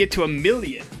know if I get to 1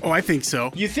 million. Oh, I think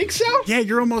so. You think so? Yeah,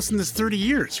 you're almost in this 30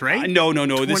 years, right? No.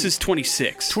 This is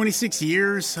 26. 26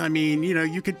 years. I mean,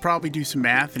 you could probably do some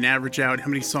math and average out how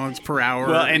many songs per hour.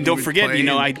 Well, and don't would forget, play.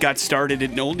 I got started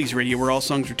at an oldies radio where all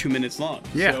songs were 2 minutes long.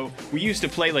 Yeah. So we used to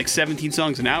play like 17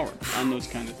 songs an hour on those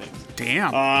kind of things.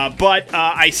 Damn. But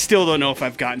I still don't know if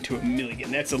I've gotten to 1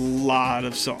 million. That's a lot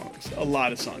of songs. A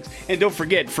lot of songs. And don't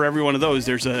forget, for every one of those,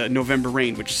 there's a November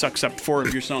Rain, which sucks up 4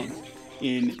 of your songs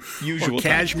in usual or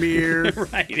time. Cashmere.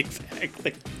 Right,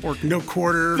 exactly. Or No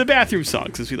Quarter. The bathroom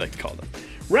songs, as we like to call them.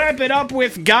 Wrap it up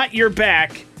with Got Your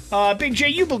Back. Big J,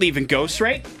 you believe in ghosts,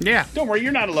 right? Yeah. Don't worry,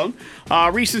 you're not alone.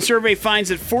 Recent survey finds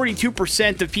that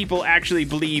 42% of people actually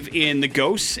believe in the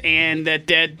ghosts and that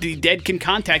the dead can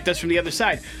contact us from the other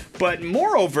side. But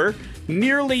moreover,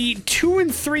 nearly 2 in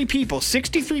 3 people,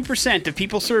 63% of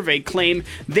people surveyed, claim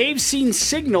they've seen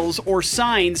signals or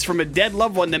signs from a dead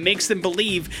loved one that makes them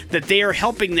believe that they are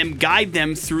helping them guide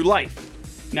them through life.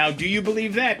 Now, do you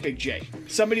believe that, Big J?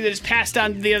 Somebody that has passed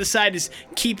on to the other side is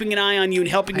keeping an eye on you and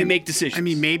helping you make decisions. I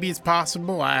mean, maybe it's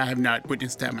possible. I have not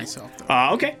witnessed that myself.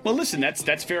 Okay. Well, listen,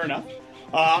 that's fair enough.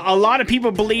 A lot of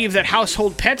people believe that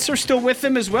household pets are still with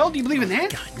them as well. Do you believe in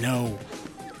that? God, no.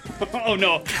 Oh,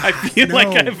 no. I feel No, like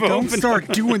I've don't opened start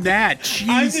doing that.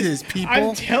 Jesus, people.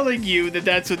 I'm telling you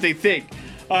that's what they think.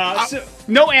 So,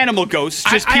 no animal ghosts,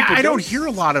 just people I don't ghosts. hear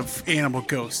a lot of animal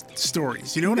ghost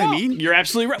stories. You know what I mean? You're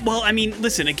absolutely right. Well, I mean,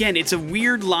 listen, again, it's a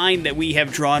weird line that we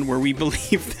have drawn where we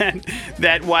believe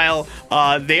that while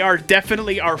they are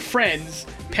definitely our friends,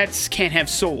 pets can't have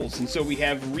souls, and so we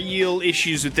have real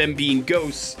issues with them being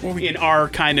ghosts in our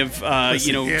kind of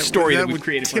story that we've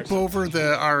created. Tip over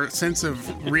our sense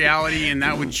of reality, and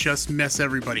that would just mess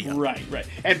everybody up. Right,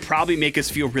 and probably make us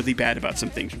feel really bad about some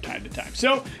things from time to time.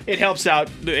 So it helps out.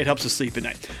 It helps us sleep at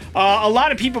night. A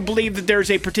lot of people believe that there's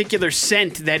a particular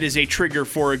scent that is a trigger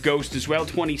for a ghost as well.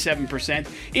 27%.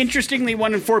 Interestingly,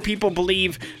 1 in 4 people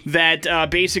believe that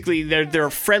basically there are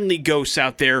friendly ghosts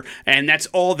out there, and that's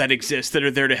all that exists that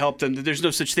are there to help them. That there's no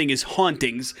such thing as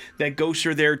hauntings. That ghosts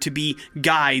are there to be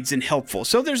guides and helpful.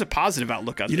 So there's a positive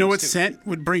outlook on things. You know what too. scent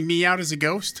would bring me out as a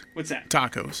ghost? What's that?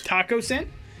 Tacos. Taco scent?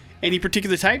 Any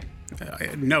particular type?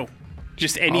 No.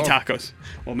 Just any tacos.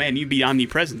 Well, man, you'd be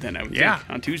omnipresent then, I would Yeah. think,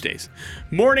 on Tuesdays.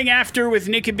 Morning After with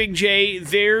Nick and Big J.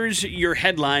 There's your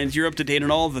headlines. You're up to date on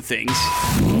all the things.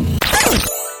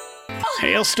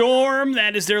 Hailstorm,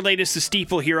 that is their latest to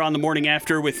Steeple here on the Morning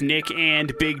After with Nick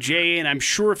and Big J. And I'm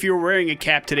sure if you were wearing a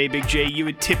cap today, Big J, you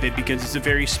would tip it because it's a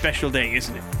very special day,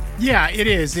 isn't it? Yeah, it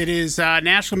is. It is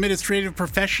National Administrative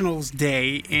Professionals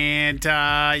Day, and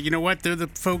you know what? They're the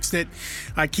folks that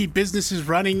keep businesses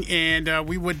running, and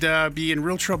we would be in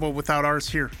real trouble without ours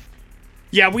here.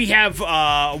 Yeah, we have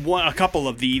a couple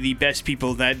of the best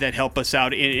people that help us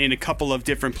out in a couple of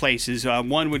different places.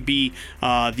 One would be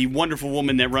the wonderful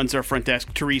woman that runs our front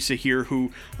desk, Teresa here,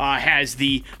 who has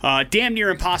the damn near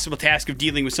impossible task of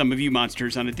dealing with some of you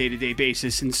monsters on a day-to-day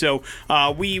basis. And so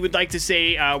we would like to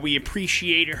say we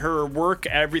appreciate her work,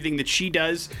 everything that she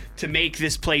does to make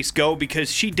this place go,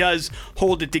 because she does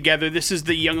hold it together. This is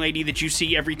the young lady that you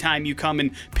see every time you come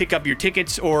and pick up your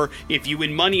tickets, or if you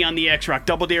win money on the X-Rock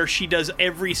Double Dare. She does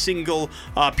every single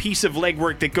piece of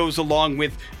legwork that goes along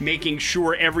with making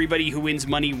sure everybody who wins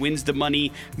money wins the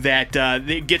money that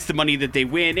gets the money that they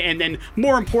win. And then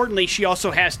more importantly, she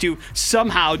also has to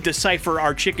somehow decipher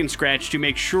our chicken scratch to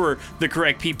make sure the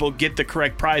correct people get the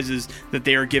correct prizes that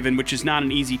they are given, which is not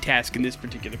an easy task in this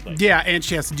particular place. Yeah, and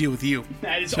she has to deal with you.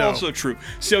 That is also true.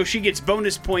 So she gets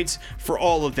bonus points for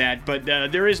all of that. But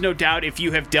there is no doubt, if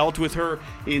you have dealt with her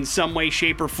in some way,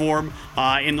 shape, or form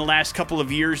in the last couple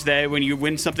of years, that when you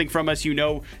win something from us, you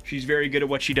know she's very good at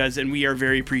what she does, and we are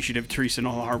very appreciative of Teresa and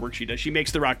all the hard work she does. She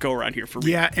makes the rock go around here for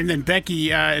real. Yeah, and then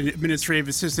Becky, an administrative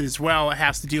assistant as well,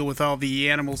 has to deal with all the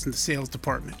animals in the sales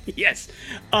department. Yes.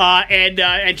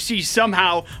 And she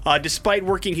somehow, despite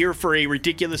working here for a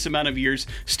ridiculous amount of years,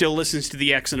 still listens to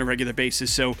the X on a regular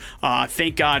basis. So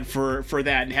thank God for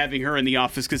that and having her in the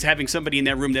office, because having somebody in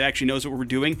that room that actually knows what we're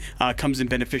doing comes in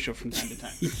beneficial from time to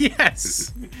time.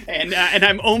 Yes. And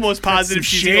I'm almost positive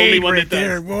she's the only one that does.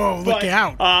 There. Whoa, look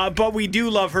out. But we do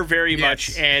love her very much,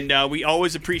 Yes. and we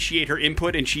always appreciate her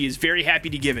input, and she is very happy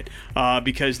to give it,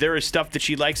 because there is stuff that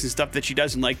she likes and stuff that she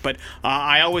doesn't like. But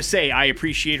I always say I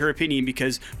appreciate her opinion,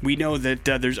 because we know that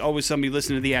there's always somebody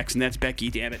listening to the X, and that's Becky,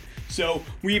 damn it. So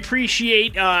we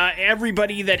appreciate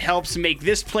everybody that helps make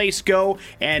this place go,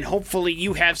 and hopefully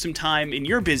you have some time in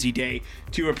your busy day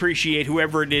to appreciate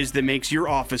whoever it is that makes your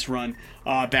office run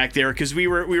back there, because we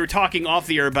were talking off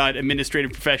the air about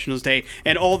Administrative Professionals Day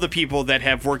and all the people that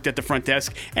have worked at the front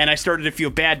desk, and I started to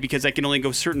feel bad because I can only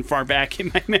go certain far back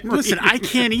in my memory. Listen, I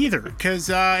can't either,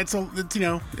 because it's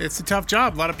a tough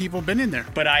job. A lot of people have been in there.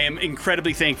 But I am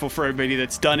incredibly thankful for everybody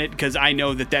that's done it, because I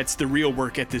know that that's the real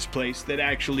work at this place that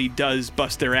actually does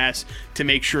bust their ass to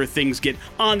make sure things get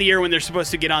on the air when they're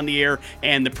supposed to get on the air,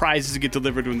 and the prizes get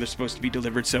delivered when they're supposed to be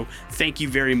delivered. So thank you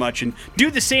very much, and do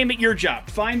the same at your job.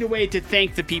 Find a way to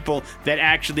thank the people that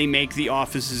actually make the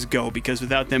offices go, because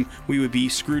without them, we would be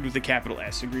screwed with a capital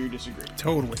S. Agree or disagree?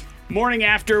 Totally. Morning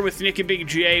After with Nick and Big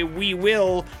J. We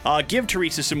will give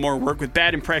Teresa some more work with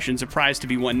Bad Impressions, a prize to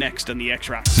be won next on the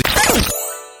X-Rocks.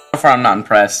 So far, I'm not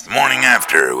impressed. Morning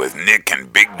After with Nick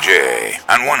and Big J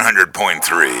on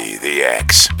 100.3 The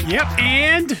X. Yep,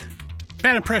 and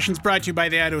Bad Impressions brought to you by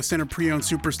the Idaho Center Pre-Owned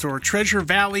Superstore, Treasure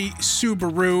Valley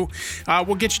Subaru.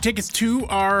 We'll get you tickets to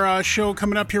our show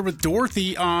coming up here with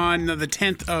Dorothy on the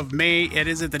 10th of May. It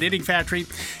is at the Knitting Factory,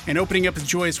 and opening up is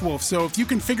Joyous Wolf. So if you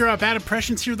can figure out Bad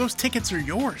Impressions here, those tickets are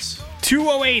yours.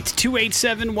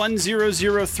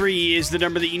 208-287-1003 is the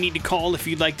number that you need to call if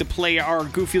you'd like to play our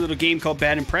goofy little game called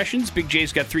Bad Impressions. Big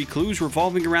J's got 3 clues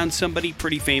revolving around somebody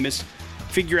pretty famous.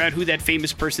 Figure out who that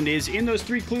famous person is in those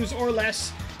 3 clues or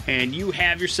less, and you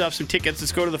have yourself some tickets.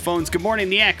 Let's go to the phones. Good morning,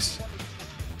 the X.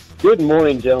 Good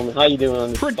morning, gentlemen. How you doing on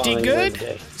this Pretty fine good.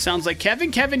 Wednesday? Sounds like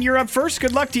Kevin. Kevin, you're up first.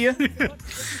 Good luck to you.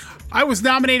 I was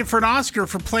nominated for an Oscar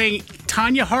for playing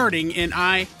Tanya Harding in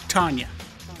I, Tanya.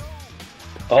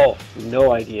 Oh,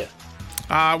 no idea.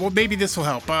 Well, maybe this will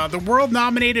help. The world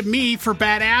nominated me for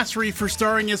Badassery for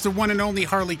starring as the one and only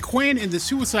Harley Quinn in the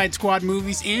Suicide Squad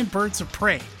movies and Birds of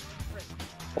Prey.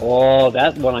 Oh,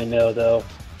 that one I know, though.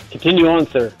 Continue on,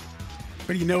 sir.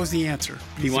 But he knows the answer.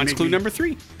 He wants clue number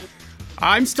 3.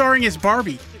 I'm starring as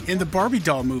Barbie in the Barbie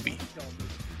doll movie.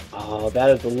 Oh, that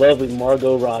is the lovely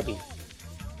Margot Robbie.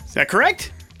 Is that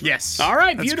correct? Yes. All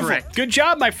right, that's beautiful. Correct. Good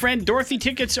job, my friend. Dorothy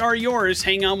tickets are yours.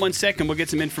 Hang on 1 second. We'll get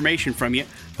some information from you.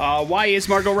 Why is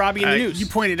Margot Robbie in the news? You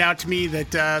pointed out to me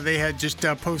that they had just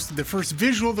posted the first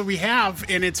visual that we have,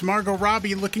 and it's Margot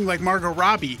Robbie looking like Margot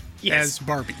Robbie as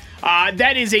Barbie.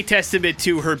 That is a testament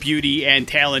to her beauty and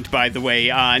talent, by the way.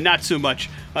 Not so much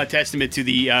a testament to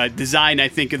the design, I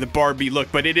think, of the Barbie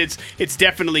look, but it's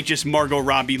definitely just Margot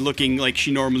Robbie looking like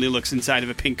she normally looks inside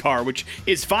of a pink car, which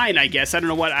is fine, I guess. I don't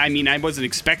know what I mean. I wasn't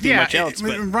expecting much else.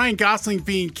 But Ryan Gosling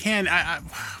being Ken,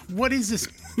 what is this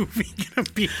movie going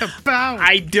to be about?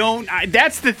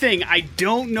 That's the thing. I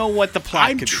don't know what the plot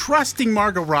could be. I'm trusting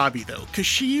Margot Robbie, though, because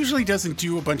she usually doesn't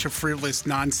do a bunch of frivolous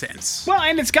nonsense. Well,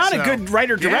 and it's got a good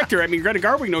writer-director. Yeah. I mean, Greta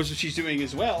Garbo knows what she's doing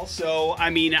as well. So, I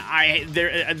mean,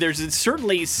 there's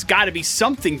certainly got to be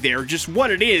something there. Just what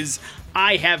it is,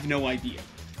 I have no idea.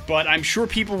 But I'm sure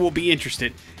people will be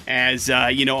interested. As,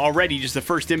 already just the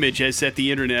first image has set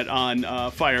the internet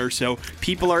on fire, so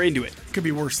people are into it. Could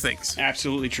be worse things.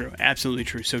 Absolutely true. Absolutely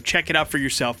true. So check it out for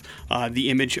yourself, the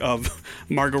image of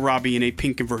Margot Robbie in a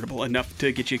pink convertible, enough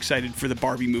to get you excited for the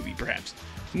Barbie movie, perhaps.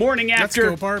 Morning After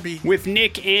Let's go, Barbie. With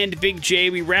Nick and Big J.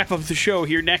 We wrap up the show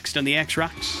here next on the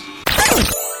X-Rocks.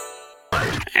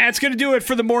 That's going to do it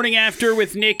for the Morning After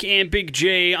with Nick and Big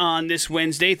J on this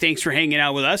Wednesday. Thanks for hanging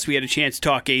out with us. We had a chance to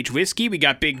talk age whiskey. We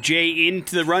got Big J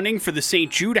into the running for the St.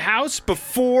 Jude House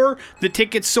before the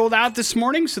tickets sold out this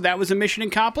morning, so that was a mission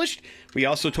accomplished. We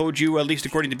also told you, at least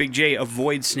according to Big J,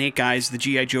 avoid Snake Eyes, the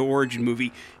G.I. Joe origin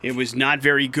movie. It was not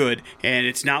very good, and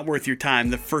it's not worth your time.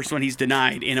 The first one he's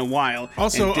denied in a while,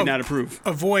 also, and did not approve.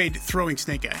 Avoid throwing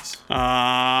Snake Eyes.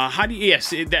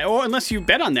 Unless you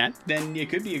bet on that, then it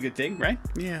could be a good thing, right?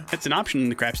 Yeah. That's an option in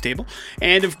the craps table.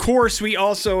 And, of course, we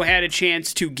also had a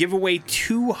chance to give away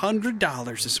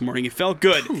 $200 this morning. It felt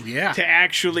good to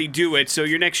actually do it. So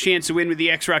your next chance to win with the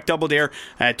X-Rock Double Dare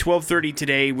at 12:30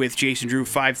 today with Jason Drew,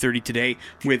 5:30 today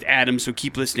with Adam. So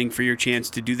keep listening for your chance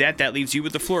to do that. That leaves you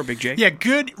with the floor, Big J. Yeah,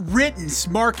 good riddance,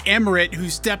 Mark Emmert,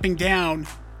 who's stepping down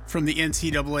from the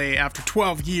NCAA after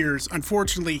 12 years.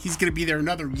 Unfortunately, he's going to be there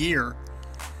another year.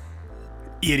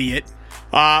 Idiot.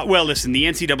 Well, listen, the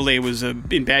NCAA was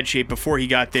in bad shape before he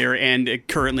got there, and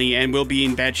currently, and will be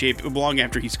in bad shape long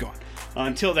after he's gone.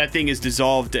 Until that thing is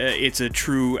dissolved, it's a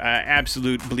true,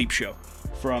 absolute bleep show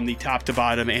from the top to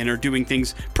bottom, and are doing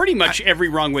things pretty much every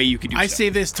wrong way you could do. I say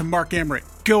this to Mark Emmert: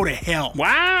 go to hell.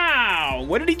 Wow!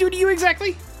 What did he do to you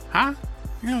exactly? Huh?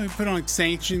 He put on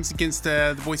sanctions against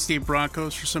the Boise State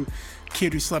Broncos for some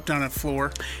kid who slept on a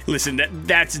floor. Listen,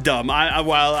 that's dumb.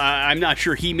 While I'm not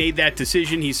sure he made that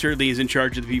decision, he certainly is in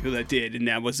charge of the people that did, and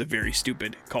that was a very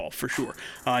stupid call for sure.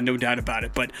 No doubt about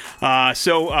it. But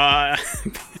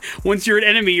once you're an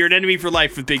enemy for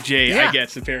life with Big J, Yeah. I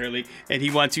guess, apparently. And he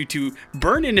wants you to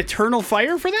burn in eternal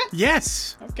fire for that?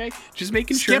 Yes. Okay, just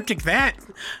making sure. Skeptic that.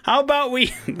 How about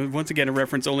we, once again, a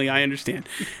reference only I understand,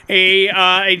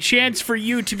 a chance for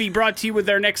you to be brought to you with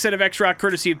our next set of X-Rock,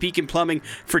 courtesy of Beacon Plumbing,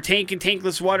 for tank and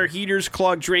tankless water heaters,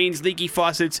 clogged drains, leaky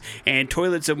faucets, and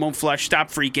toilets that won't flush. Stop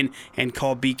freaking and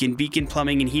call Beacon. Beacon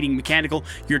Plumbing and Heating Mechanical,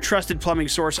 your trusted plumbing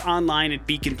source, online at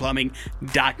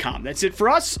beaconplumbing.com. That's it for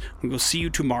us. We will see you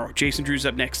tomorrow. Jason Drew's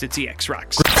up next. It's the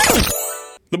X-Rocks.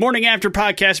 The Morning After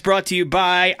podcast brought to you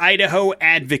by Idaho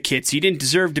Advocates. You didn't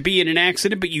deserve to be in an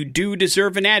accident, but you do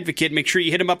deserve an advocate. Make sure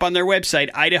you hit them up on their website,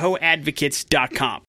 idahoadvocates.com.